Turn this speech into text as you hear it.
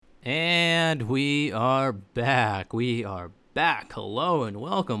And we are back. Hello and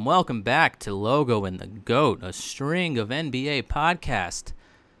welcome back to Logo and the GOAT, a string of NBA podcast.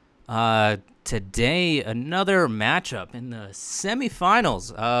 Today, another matchup in the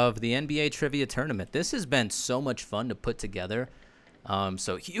semifinals of the NBA Trivia Tournament. This has been so much fun to put together.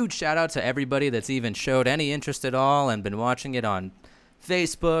 So huge shout out to everybody that's even showed any interest at all and been watching it on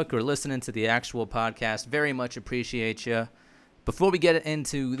Facebook or listening to the actual podcast. Very much appreciate you. Before we get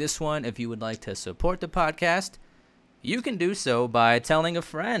into this one, if you would like to support the podcast, you can do so by telling a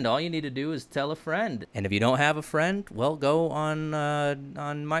friend. All you need to do is tell a friend. And if you don't have a friend, well, go on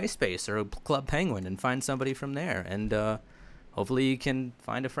MySpace or Club Penguin and find somebody from there. And hopefully you can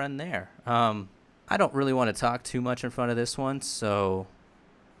find a friend there. I don't really want to talk too much in front of this one, so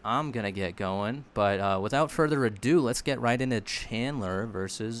I'm going to get going. But without further ado, let's get right into Chandler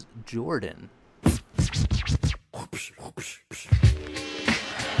versus Jordan. Irving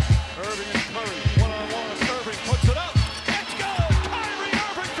and Curry, one-on-one. Irving puts it up. Let's go! Kyrie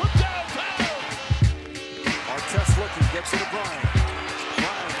Irving from downtown. Artest looking, gets it to Bryant.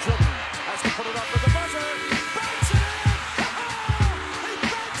 Bryant dribbling, has to put it up with the buzzer. Banks it in! He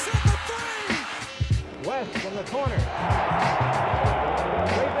banks in the three! West from the corner. 3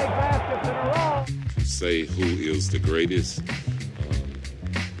 big baskets in a row. Say who is the greatest,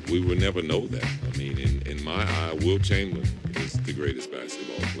 we will never know that. I mean, in my eye, Wilt Chamberlain is the greatest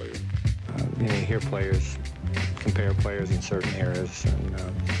basketball player. You hear players compare players in certain eras, and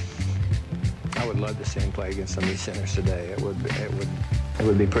I would love to see him play against some of these centers today. It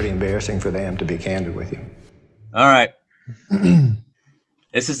would be pretty embarrassing for them, to be candid with you. All right.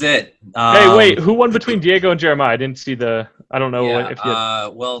 This is it. Hey, wait, who won between Diego and Jeremiah? I didn't see the. I don't know if you.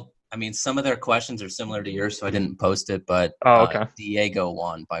 Well, I mean, some of their questions are similar to yours, so I didn't post it. But okay. Diego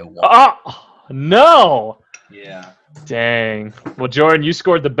won by 1. Oh no! Yeah. Dang. Well, Jordan, you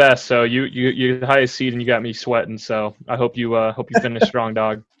scored the best, so you're the highest seed, and you got me sweating. So I hope you finish strong,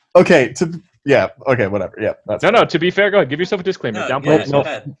 dog. Okay. Okay. Whatever. Yeah. That's No. To be fair, go ahead. Give yourself a disclaimer. No, Downplay. go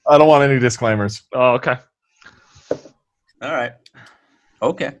ahead. I don't want any disclaimers. Oh, okay. All right.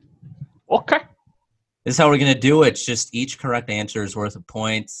 Okay. This is how we're going to do it. It's just each correct answer is worth a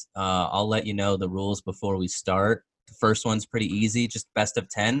point. I'll let you know the rules before we start. The first one's pretty easy, just best of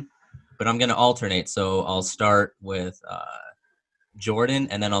 10. But I'm going to alternate. So I'll start with Jordan,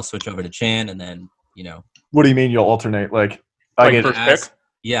 and then I'll switch over to Chan, and then, What do you mean you'll alternate? Like I get first pick?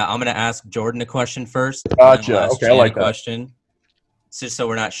 Yeah, I'm going to ask Jordan a question first. Gotcha. Okay, I like that. Question. It's just so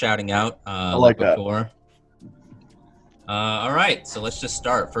we're not shouting out. I like that. All right, so let's just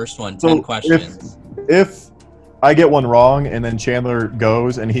start. First one, 10 questions. If I get one wrong and then Chandler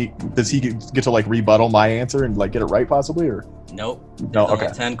goes, and does he get to like rebuttal my answer and like get it right possibly, or? Nope. No. There's Okay.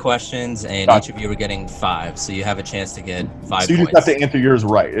 only 10 questions, and Gotcha. each of you are getting 5, so you have a chance to get 5 So you points. just have to answer yours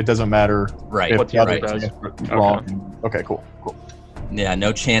right. It doesn't matter Right. if What the the other other does. answer wrong. Okay. Cool. Yeah,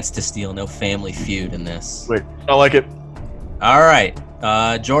 no chance to steal, no family feud in this. Wait, I like it. All right,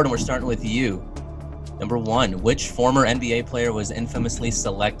 Jordan, we're starting with you. Number 1, which former NBA player was infamously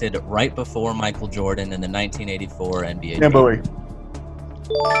selected right before Michael Jordan in the 1984 NBA Sam draft? Bowie.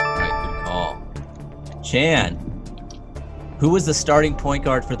 All right, good call. Chan, who was the starting point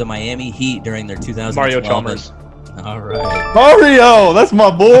guard for the Miami Heat during their 2012? Mario Chalmers. All right. Mario, that's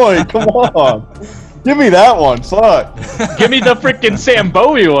my boy. Come on, give me that one. Fuck. Give me the freaking Sam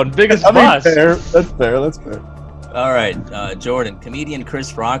Bowie one. Biggest I mean, bust. fair. That's fair. All right, Jordan, comedian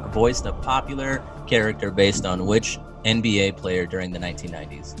Chris Rock voiced a popular character based on which NBA player during the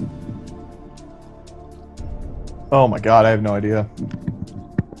 1990s? Oh my God, I have no idea.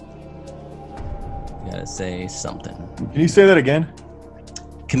 You gotta say something. Can you say that again?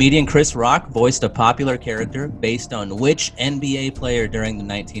 Comedian Chris Rock voiced a popular character based on which NBA player during the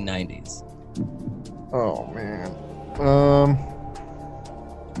 1990s? Oh man.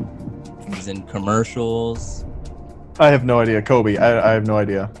 He's in commercials. I have no idea. Kobe. I have no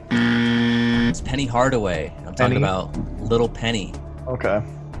idea. It's Penny Hardaway. I'm talking Penny? about Little Penny. Okay.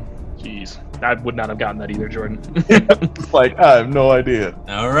 Jeez, I would not have gotten that either, Jordan. Like, I have no idea.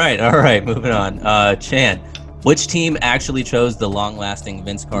 All right, moving on. Chan, which team actually chose the long-lasting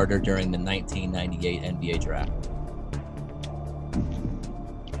Vince Carter during the 1998 NBA draft?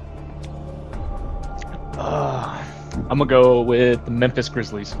 I'm gonna go with the Memphis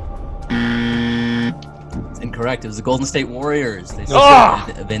Grizzlies. It's incorrect. It was the Golden State Warriors. They Ah!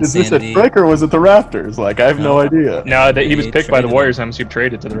 selected Vince Is this a Sanity. trick or was it the Raptors? Like, I have no idea. No, that he was They picked by the traded Warriors. I'm he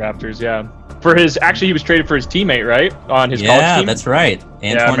traded to the Raptors. Yeah, he was traded for his teammate, right, on his college Yeah, team. that's right. I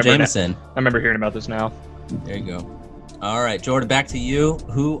Antoine remember Jameson. I remember hearing about this now. There you go. All right, Jordan, back to you.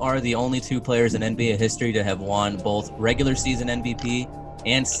 Who are the only 2 players in NBA history to have won both regular season MVP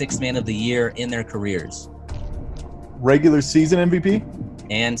and Sixth Man of the Year in their careers. Regular season MVP?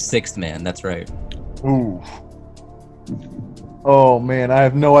 And Sixth Man, that's right. Ooh. Oh man, I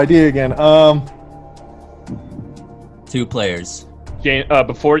have no idea again. 2 players. Jane,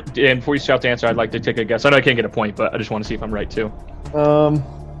 before you shout the answer, I'd like to take a guess. I know I can't get a point, but I just want to see if I'm right too. All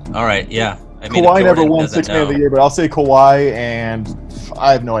right, yeah. I mean, Kawhi never won Sixth Man of the Year, but I'll say Kawhi, and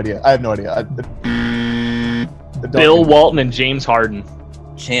I have no idea. Bill Walton and James Harden.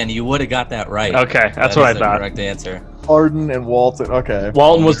 Chan, you would have got that right. Okay, that's what I thought. Correct answer. Harden and Walton. Okay.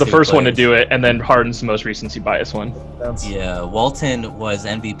 Walton was the first one to do it, and then Harden's the most recency bias one. Yeah, Walton was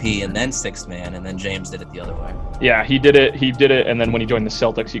MVP and then Sixth Man, and then James did it the other way. Yeah, he did it, and then when he joined the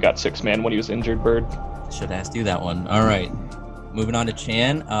Celtics, he got Sixth Man when he was injured, Bird. Should have asked you that one. All right. Moving on to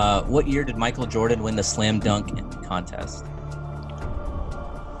Chan. What year did Michael Jordan win the slam dunk contest?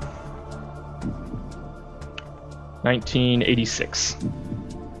 1986.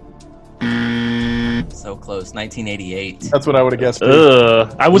 So close. 1988. That's what I would have guessed.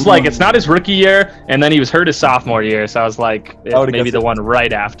 I was like, it's not his rookie year, and then he was hurt his sophomore year, so I was like, maybe the one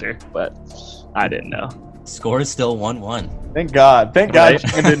right after, but I didn't know. Score is still 1-1. Thank God. Thank God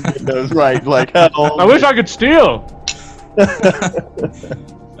Chan didn't get those right. Like, hell. I wish I could steal.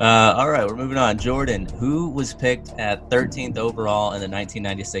 All right, we're moving on. Jordan, who was picked at 13th overall in the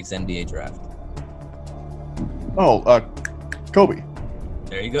 1996 NBA draft? Kobe.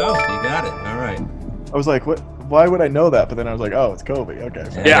 There you go. You got it. All right. I was like, what? Why would I know that? But then I was like, oh, it's Kobe. Okay.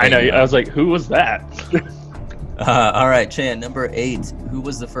 Yeah, I know. I was like, who was that? All right, Chan, number 8. Who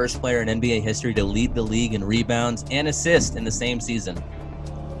was the first player in NBA history to lead the league in rebounds and assists in the same season?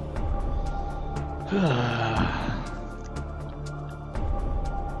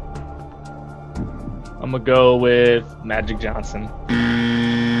 I'm going to go with Magic Johnson.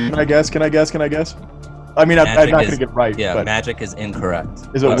 Can I guess? I mean, I'm not going to get it right. Yeah, but Magic is incorrect.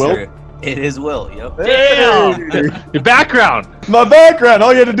 Is it Will? It is Will, yep. Damn! Your background! My background!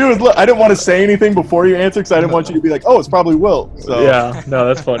 All you had to do is look. I didn't want to say anything before you answered because I didn't want you to be like, oh, it's probably Will. So. Yeah, no,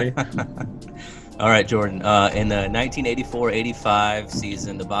 that's funny. All right, Jordan. In the 1984-85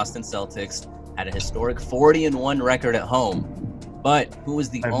 season, the Boston Celtics had a historic 40-1 record at home. But who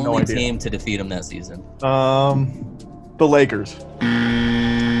was the only team to defeat them that season? The Lakers.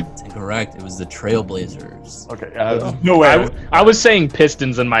 That's incorrect. It was the Trailblazers. Okay, no way. I was saying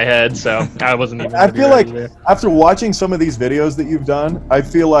Pistons in my head, so I wasn't even. I feel like after watching some of these videos that you've done, I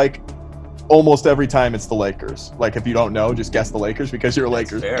feel like almost every time it's the Lakers. Like if you don't know, just guess the Lakers because you're a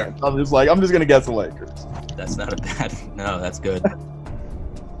Lakers fan. I'm just gonna guess the Lakers. That's not a bad. No, that's good.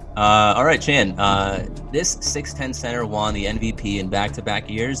 All right, Chan. This 6'10" center won the MVP in back-to-back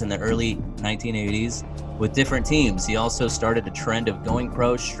years in the early 1980s with different teams. He also started a trend of going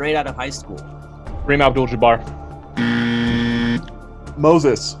pro straight out of high school. Kareem Abdul-Jabbar.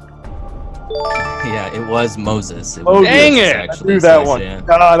 Moses. Yeah, it was Moses. Dang it! I knew that one.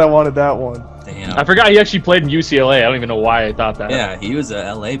 God, I wanted that one. Damn. I forgot he actually played in UCLA. I don't even know why I thought that. Yeah, he was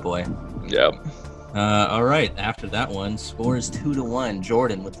a LA boy. Yep. All right, after that one, score is 2-1.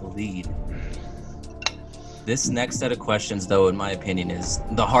 Jordan with the lead. This next set of questions, though, in my opinion, is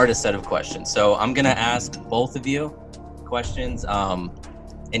the hardest set of questions. So I'm going to ask both of you questions, and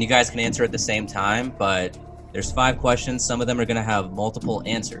you guys can answer at the same time, but there's 5 questions. Some of them are going to have multiple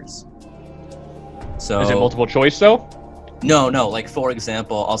answers. So, is it multiple choice, though? No. Like, for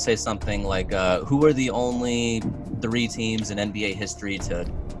example, I'll say something like, who are the only 3 teams in NBA history to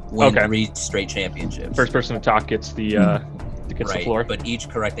win 3 straight championships? First person to talk gets the the floor. But each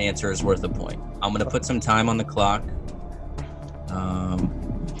correct answer is worth a point. I'm going to put some time on the clock.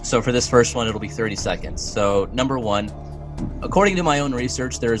 So for this first one, it'll be 30 seconds. So number 1, according to my own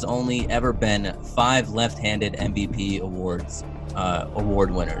research, there's only ever been 5 left-handed MVP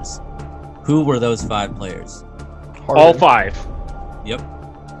award winners. Who were those 5 players? Harden. All 5. Yep.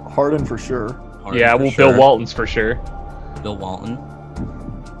 Harden for sure. Bill Walton's for sure. Bill Walton.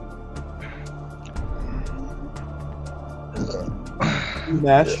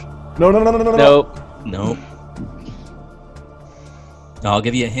 Nash. No. Nope. I'll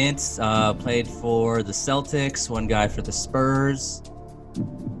give you a hint. Played for the Celtics. One guy for the Spurs. You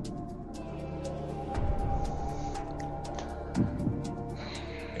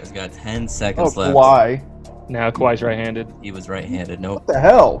guys got 10 seconds left. Kawhi. No, Kawhi's right-handed. He was right-handed. Nope. What the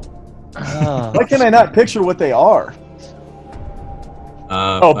hell? Why can I not picture what they are?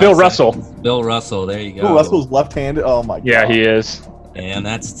 Bill Russell. Bill Russell. There you go. Bill Russell's left-handed. Oh my God. Yeah, he is. And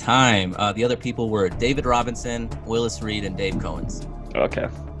that's time. The other people were David Robinson, Willis Reed, and Dave Cohens. Okay.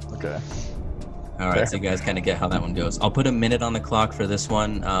 All right, so you guys kind of get how that one goes. I'll put a minute on the clock for this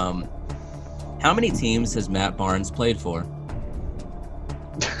one. How many teams has Matt Barnes played for?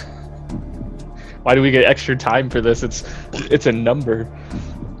 Why do we get extra time for this? It's a number.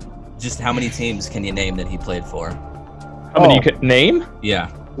 Just how many teams can you name that he played for? How many you could name?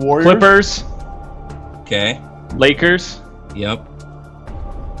 Yeah. Warriors. Clippers. Okay. Lakers. Yep.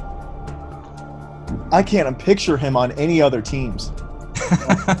 I can't picture him on any other teams.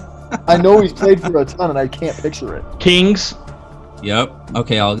 I know he's played for a ton, and I can't picture it. Kings. Yep.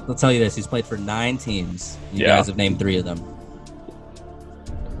 Okay, I'll tell you this. He's played for 9 teams. You guys have named 3 of them.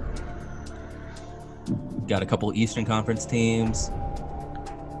 Got a couple Eastern Conference teams.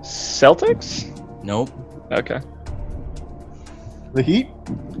 Celtics? Nope. Okay. The Heat?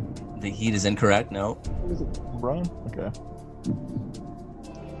 The Heat is incorrect. No. LeBron? Okay.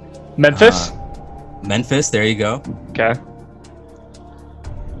 Memphis? Memphis, there you go. Okay.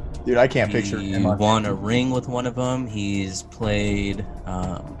 Dude, I can't picture him. He won a ring with one of them. He's played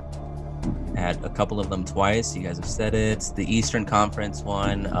at a couple of them twice. You guys have said it. The Eastern Conference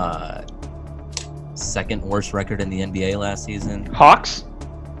won second worst record in the NBA last season. Hawks?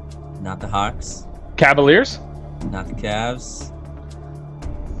 Not the Hawks. Cavaliers? Not the Cavs.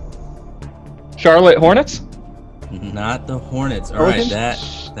 Charlotte Hornets? Not the Hornets. All right,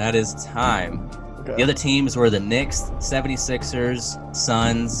 that is time. Okay. The other teams were the Knicks, 76ers,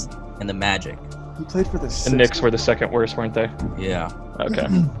 Suns, and the Magic. He played for the Sixers. The Knicks were the second worst, weren't they? Yeah. Okay.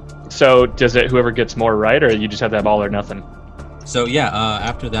 So does it whoever gets more right, or you just have to have all or nothing? So yeah,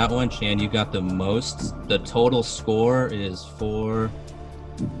 after that one, Chan, you got the most. The total score is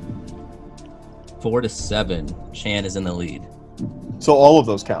 4-7. Chan is in the lead. So all of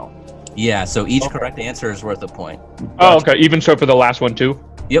those count. Yeah, so each correct answer is worth a point. Oh, okay. Even so for the last one too?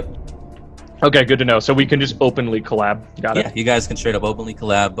 Yep. Okay, good to know. So we can just openly collab. Got it. Yeah, you guys can straight up openly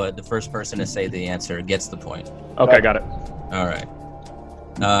collab, but the first person to say the answer gets the point. Okay, got it. All right.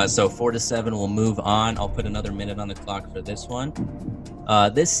 So 4-7, we'll move on. I'll put another minute on the clock for this one.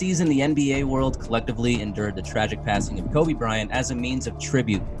 This season, the NBA world collectively endured the tragic passing of Kobe Bryant as a means of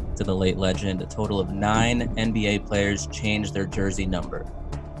tribute to the late legend. A total of 9 NBA players changed their jersey number.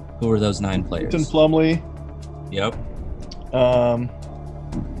 Who were those 9 players? Ethan Plumlee. Yep.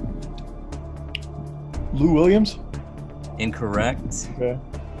 Lou Williams. Incorrect. Okay.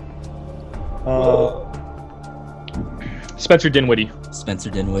 Spencer Dinwiddie. Spencer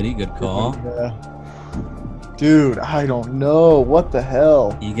Dinwiddie, good call. Yeah. Dude, I don't know. What the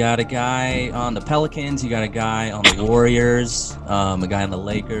hell? You got a guy on the Pelicans. You got a guy on the Warriors. A guy on the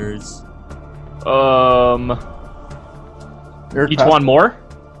Lakers. Eric Each one more?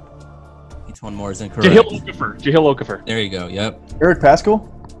 Each one more is incorrect. Jahlil Okafor. There you go. Yep. Eric Pascal?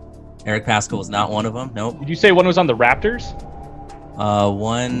 Eric Pascal was not one of them. Nope. Did you say one was on the Raptors?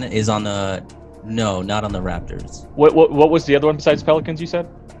 One is on the... No, not on the Raptors. What was the other one besides Pelicans you said?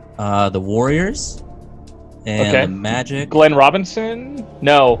 The Warriors. And the Magic. Glenn Robinson?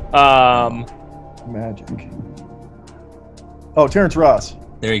 No. Magic. Oh, Terrence Ross.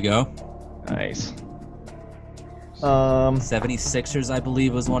 There you go. Nice. 76ers, I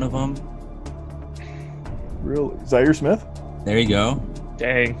believe, was one of them. Really? Zaire Smith? There you go.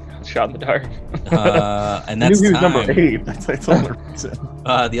 Dang. Shot in the dark. And that's I knew he was time. number 8. That's the only reason.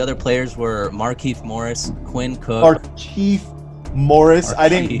 The other players were Markieff Morris, Quinn Cook. Markieff Morris. I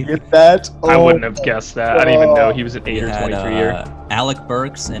didn't get that. I wouldn't have guessed that. I didn't even know he was an 8 or 23 year. Alec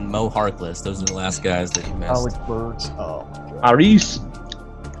Burks and Mo Harkless. Those are the last guys that you missed. Alec Burks. Oh my god. Aris.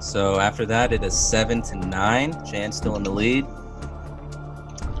 So after that, it is 7-9. Chan still in the lead.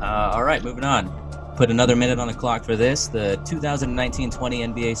 All right, moving on. Put another minute on the clock for this. The 2019-20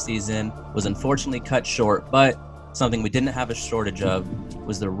 NBA season was unfortunately cut short, but something we didn't have a shortage of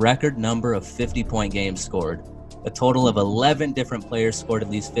was the record number of 50-point games scored. A total of 11 different players scored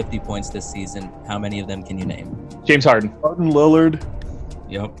at least 50 points this season. How many of them can you name? James Harden. Martin Lillard.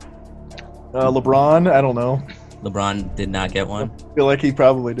 Yep. LeBron. I don't know. LeBron did not get one. I feel like he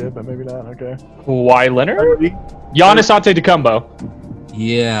probably did, but maybe not. Okay. Kawhi Leonard? Giannis Antetokounmpo.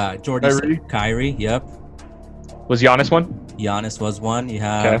 Yeah, Jordan. Kyrie. Yep. Was Giannis one? Giannis was one. You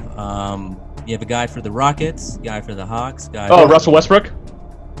have you have a guy for the Rockets, guy for the Hawks, guy. Oh, Russell Westbrook.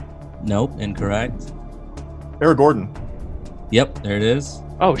 Nope, incorrect. Eric Gordon. Yep, there it is.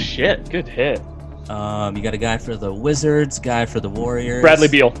 Oh shit, good hit. You got a guy for the Wizards, guy for the Warriors. Bradley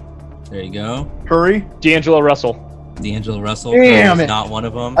Beal. There you go. Curry. D'Angelo Russell. D'Angelo Russell. Damn it. Not one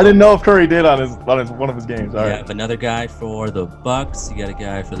of them. I didn't know if Curry did on his one of his games. All you right. have another guy for the Bucks. You got a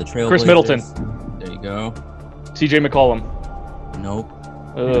guy for the Trailblazers. Chris Middleton. There you go. CJ McCollum. Nope.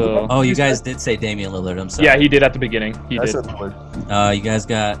 Oh, you guys did say Damian Lillard. I'm sorry. Yeah, he did at the beginning. He I did. said Lillard. You guys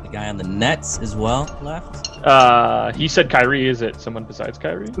got the guy on the Nets as well left. He said Kyrie. Is it someone besides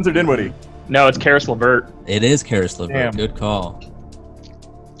Kyrie? Spencer No, it's Karis LeVert. It is Karis LeVert. Damn. Good call.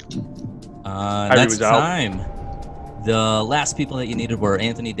 was out. time. The last people that you needed were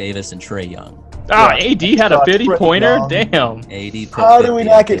Anthony Davis and Trae Young. AD had a 50 pointer. Damn. AD. How do we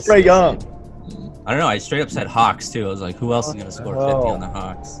not get Trae Young? I don't know. I straight up said Hawks too. I was like, who else is gonna score 50 on the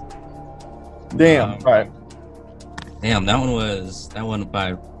Hawks? Damn. All right. Damn, that one went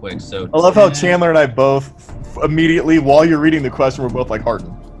by quick. So I love how Chandler and I both immediately, while you're reading the question, we're both like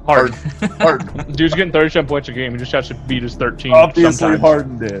Harden. Dude's getting 37 points a game. He just has to beat his 13. Obviously, sometimes.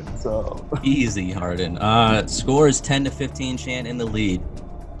 Harden did. So easy, Harden. Score is 10-15. Chan in the lead.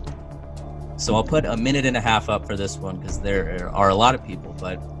 So I'll put a minute and a half up for this one because there are a lot of people.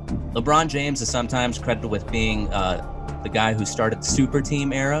 But LeBron James is sometimes credited with being the guy who started the super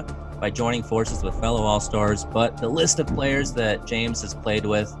team era by joining forces with fellow All-Stars, but the list of players that James has played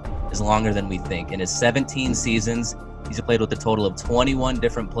with is longer than we think. In his 17 seasons, he's played with a total of 21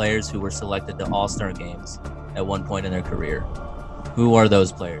 different players who were selected to All-Star games at one point in their career. Who are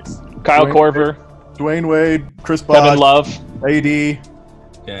those players? Kyle Korver, Dwayne Wade, Chris Bosh, Kevin Love, AD,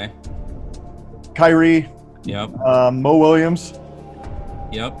 okay, Kyrie, yep, Mo Williams,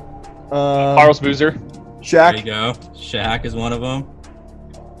 yep, Carlos Boozer, Shaq. There you go. Shaq is one of them.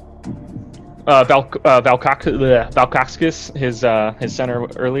 Valkauskas, his center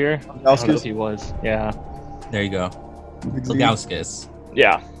earlier. I don't know if he was. Yeah. There you go. Valkauskas.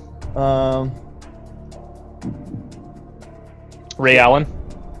 Yeah. Ray Allen.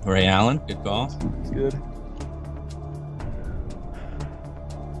 Ray Allen. Good call. That's good.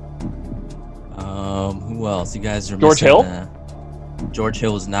 Who else? You guys are George missing, Hill? George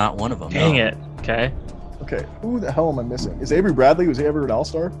Hill was not one of them. Dang no. it. Okay. Okay. Who the hell am I missing? Is Avery Bradley? Was he ever an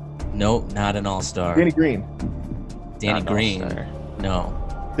All-Star? Nope, not an All-Star. Danny Green. Danny Not an Green. All-Star.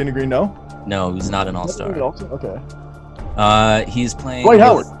 No. Danny Green, no? No, he's not an All-Star. Okay. He's playing Dwight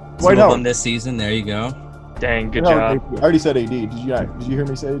Howard. Dwight Howard this season. There you go. Dang, good job. I already said AD. Did you hear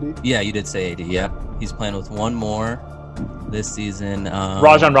me say AD? Yeah, you did say AD. Yep. He's playing with one more this season.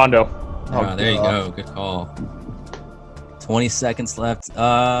 Rajon Rondo. There you go. Good call. 20 seconds left.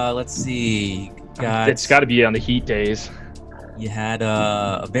 Let's see. It's got to be on the Heat days. You had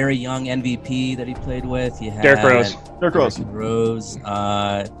a very young MVP that he played with. You had Derrick Rose. Derrick Rose.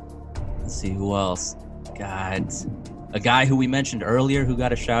 Let's see who else. God, a guy who we mentioned earlier who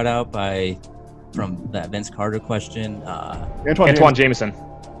got a shout out from that Vince Carter question. Antoine Jameson.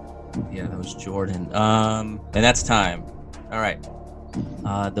 Yeah, that was Jordan. And that's time. All right.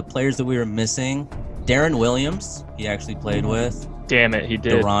 The players that we were missing: Darren Williams. He actually played with. Damn it, he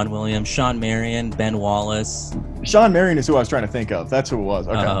did. Deron Williams, Sean Marion, Ben Wallace. Sean Marion is who I was trying to think of. That's who it was.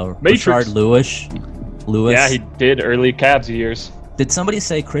 Okay. Richard Lewis. Yeah, he did early Cavs years. Did somebody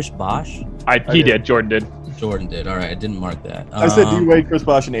say Chris Bosh? He did. Jordan did. Jordan did. All right, I didn't mark that. I said D Wade, Chris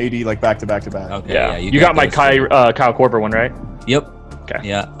Bosh, and AD like back to back to back. Okay, yeah. yeah you got my Kyle Korver one, right? Yep. Okay.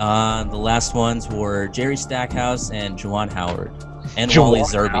 Yeah. The last ones were Jerry Stackhouse and Juwan Howard. And Wally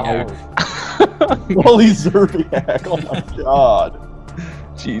Zerbiak. Wally Zerbiak. Oh my god.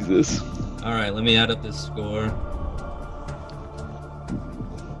 Jesus. All right, let me add up this score.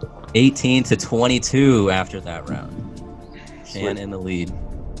 18-22 after that round. Shan in the lead.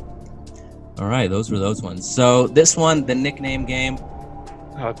 All right, those were those ones. So this one, the nickname game.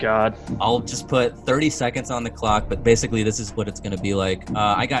 Oh god. I'll just put 30 seconds on the clock, but basically this is what it's going to be like.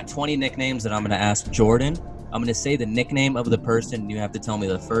 I got 20 nicknames that I'm going to ask Jordan. I'm going to say the nickname of the person, and you have to tell me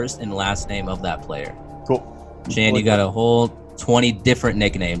the first and last name of that player. Cool. Shan, you got a whole 20 different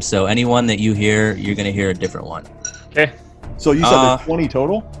nicknames. So anyone that you hear, you're going to hear a different one. Okay. So you said there's 20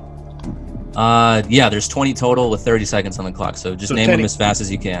 total? Yeah, there's 20 total with 30 seconds on the clock. So just name them as fast as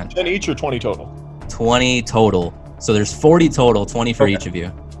you can. 10 each or 20 total? 20 total. So there's 40 total, 20 for each of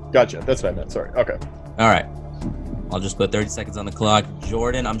you. Gotcha. That's what I meant. Sorry. Okay. All right. I'll just put 30 seconds on the clock.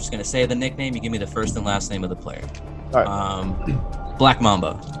 Jordan, I'm just going to say the nickname. You give me the first and last name of the player. All right. Black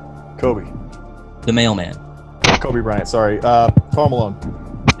Mamba. Kobe. The Mailman. Kobe Bryant. Sorry. Karl Malone.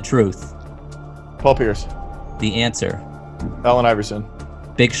 The Truth. Paul Pierce. The Answer. Allen Iverson.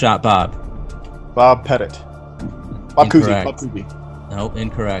 Big Shot Bob. Bob Pettit. Bob Cousy. Incorrect. Nope,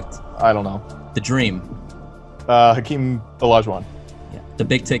 incorrect. I don't know. The Dream. Hakeem Olajuwon. Yeah. The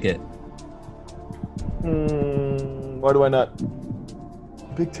Big Ticket. Why do I not?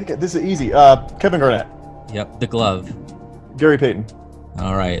 Big Ticket. This is easy. Kevin Garnett. Yep. The Glove. Gary Payton.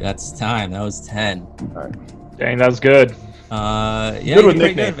 All right, that's time. That was 10. All right. Dang, that was good. Yeah, good with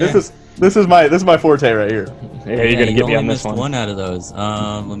nicknames. This is my forte right here. Yeah, you're gonna get me on this one. One out of those.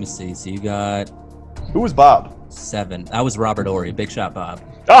 Let me see. So you got. Who was Bob? 7. That was Robert Horry. Big Shot Bob.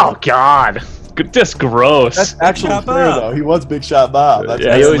 Oh God, just gross. That's actually fair though. He was Big Shot Bob. That's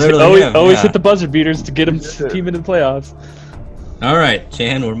he always hit the buzzer beaters to get him team into the playoffs. All right,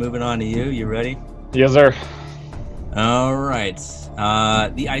 Chan, we're moving on to you. You ready? Yes, sir. All right.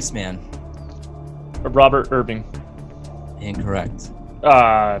 The Iceman. Robert Irving. Incorrect.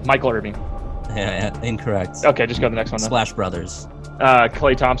 Michael Irving. Yeah, incorrect. Okay, just go to the next one then. Splash Brothers.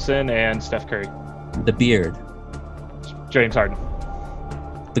 Klay Thompson and Steph Curry. The Beard. James Harden.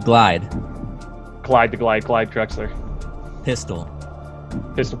 The Glide. Clyde Drexler. Pistol.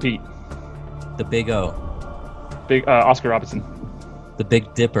 Pistol Pete. The Big O. Oscar Robertson. The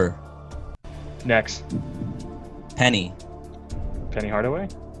Big Dipper. Next. Penny. Penny Hardaway.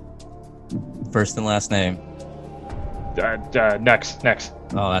 First and last name. Next.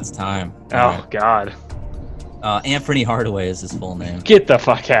 Oh, that's time. Oh, All right. God. Anthony Hardaway is his full name. Get the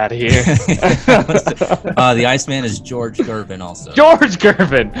fuck out of here. The Iceman is George Gervin also. George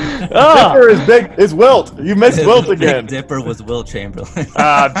Gervin. Dipper is big. It's Wilt. You missed Wilt The again. Big Dipper was Will Chamberlain.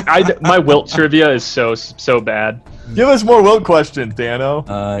 My Wilt trivia is so bad. Give us more Wilt questions, Dano.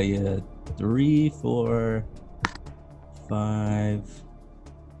 Yeah. 3, 4, 5.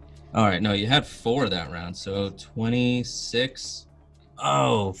 All right, no, you had 4 that round, so 26.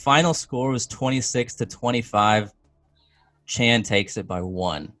 Oh, final score was 26-25. Chan takes it by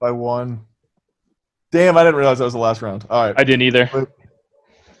 1. By 1. Damn, I didn't realize that was the last round. All right. I didn't either.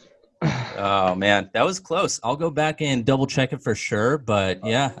 Oh, man, that was close. I'll go back and double check it for sure, but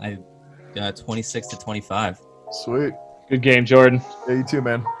yeah, I got 26-25. Sweet. Good game, Jordan. Yeah, you too,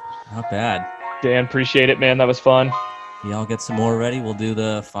 man. Not bad. Dan, appreciate it, man. That was fun. Yeah, I'll get some more ready. We'll do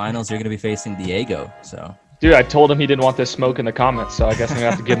the finals. You're going to be facing Diego, so. Dude, I told him he didn't want this smoke in the comments, so I guess I'm going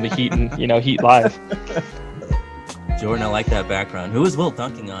to have to give him the heat and, heat live. Jordan, I like that background. Who is Will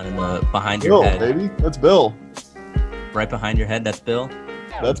dunking on in the behind Bill, your head? baby. That's Bill. Right behind your head, that's Bill?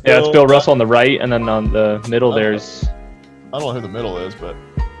 That's Bill. Yeah, it's Bill Russell on the right, and then on the middle there's... I don't know who the middle is, but...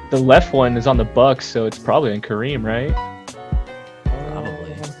 The left one is on the Bucks, so it's probably in Kareem, right?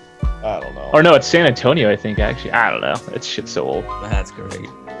 Probably. I don't know. Or no, it's San Antonio, I think, actually. I don't know. It's shit's so old. That's great.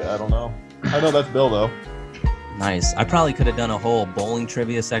 Yeah, I don't know. I know that's Bill, though. Nice. I probably could have done a whole bowling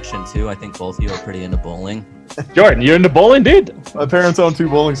trivia section, too. I think both of you are pretty into bowling. Jordan, you're into bowling, dude? My parents own 2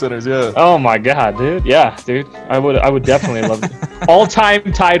 bowling centers, yeah. Oh, my God, dude. Yeah, dude. I would definitely love it.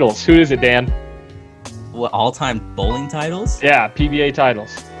 All-time titles. Who is it, Dan? What, all-time bowling titles? Yeah, PBA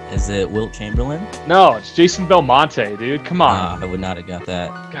titles. Is it Wilt Chamberlain? No, it's Jason Belmonte, dude. Come on. I would not have got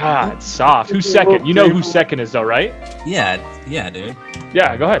that. God, soft. Who's second? You know who second is, though, right? Yeah, dude.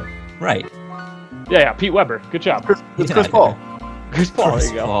 Yeah, go ahead. Right. Yeah, Pete Weber. Good job. It's Chris Paul. Chris Paul,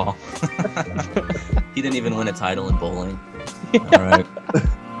 Chris there you go. Paul. He didn't even win a title in bowling. All right.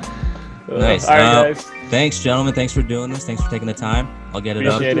 Nice. All right, guys. Thanks, gentlemen. Thanks for doing this. Thanks for taking the time. I'll get it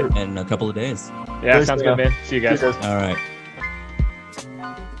Appreciate up it. in a couple of days. Yeah, Thanks, sounds man. good, man. See you guys. All right.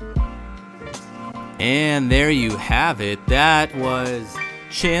 And there you have it. That was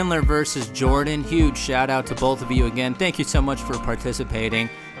Chandler versus Jordan. Huge shout out to both of you again. Thank you so much for participating.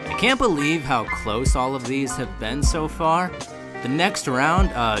 I can't believe how close all of these have been so far. The next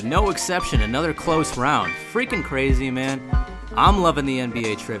round, no exception, another close round. Freaking crazy, man. I'm loving the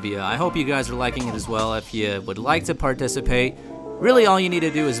NBA trivia. I hope you guys are liking it as well. If you would like to participate, really all you need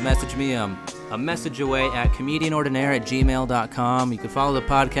to do is message me a message away at comedianordinaire@gmail.com. You can follow the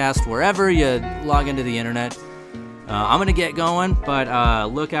podcast wherever you log into the internet. I'm going to get going, but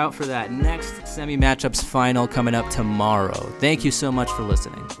look out for that next semi-matchups final coming up tomorrow. Thank you so much for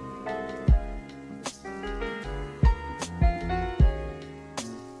listening.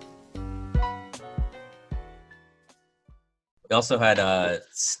 We also had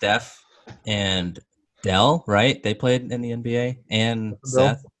Steph and Dell, right? They played in the NBA. And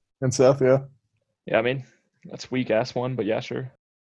Seth. And Seth, yeah. Yeah, I mean, that's weak-ass one, but yeah, sure.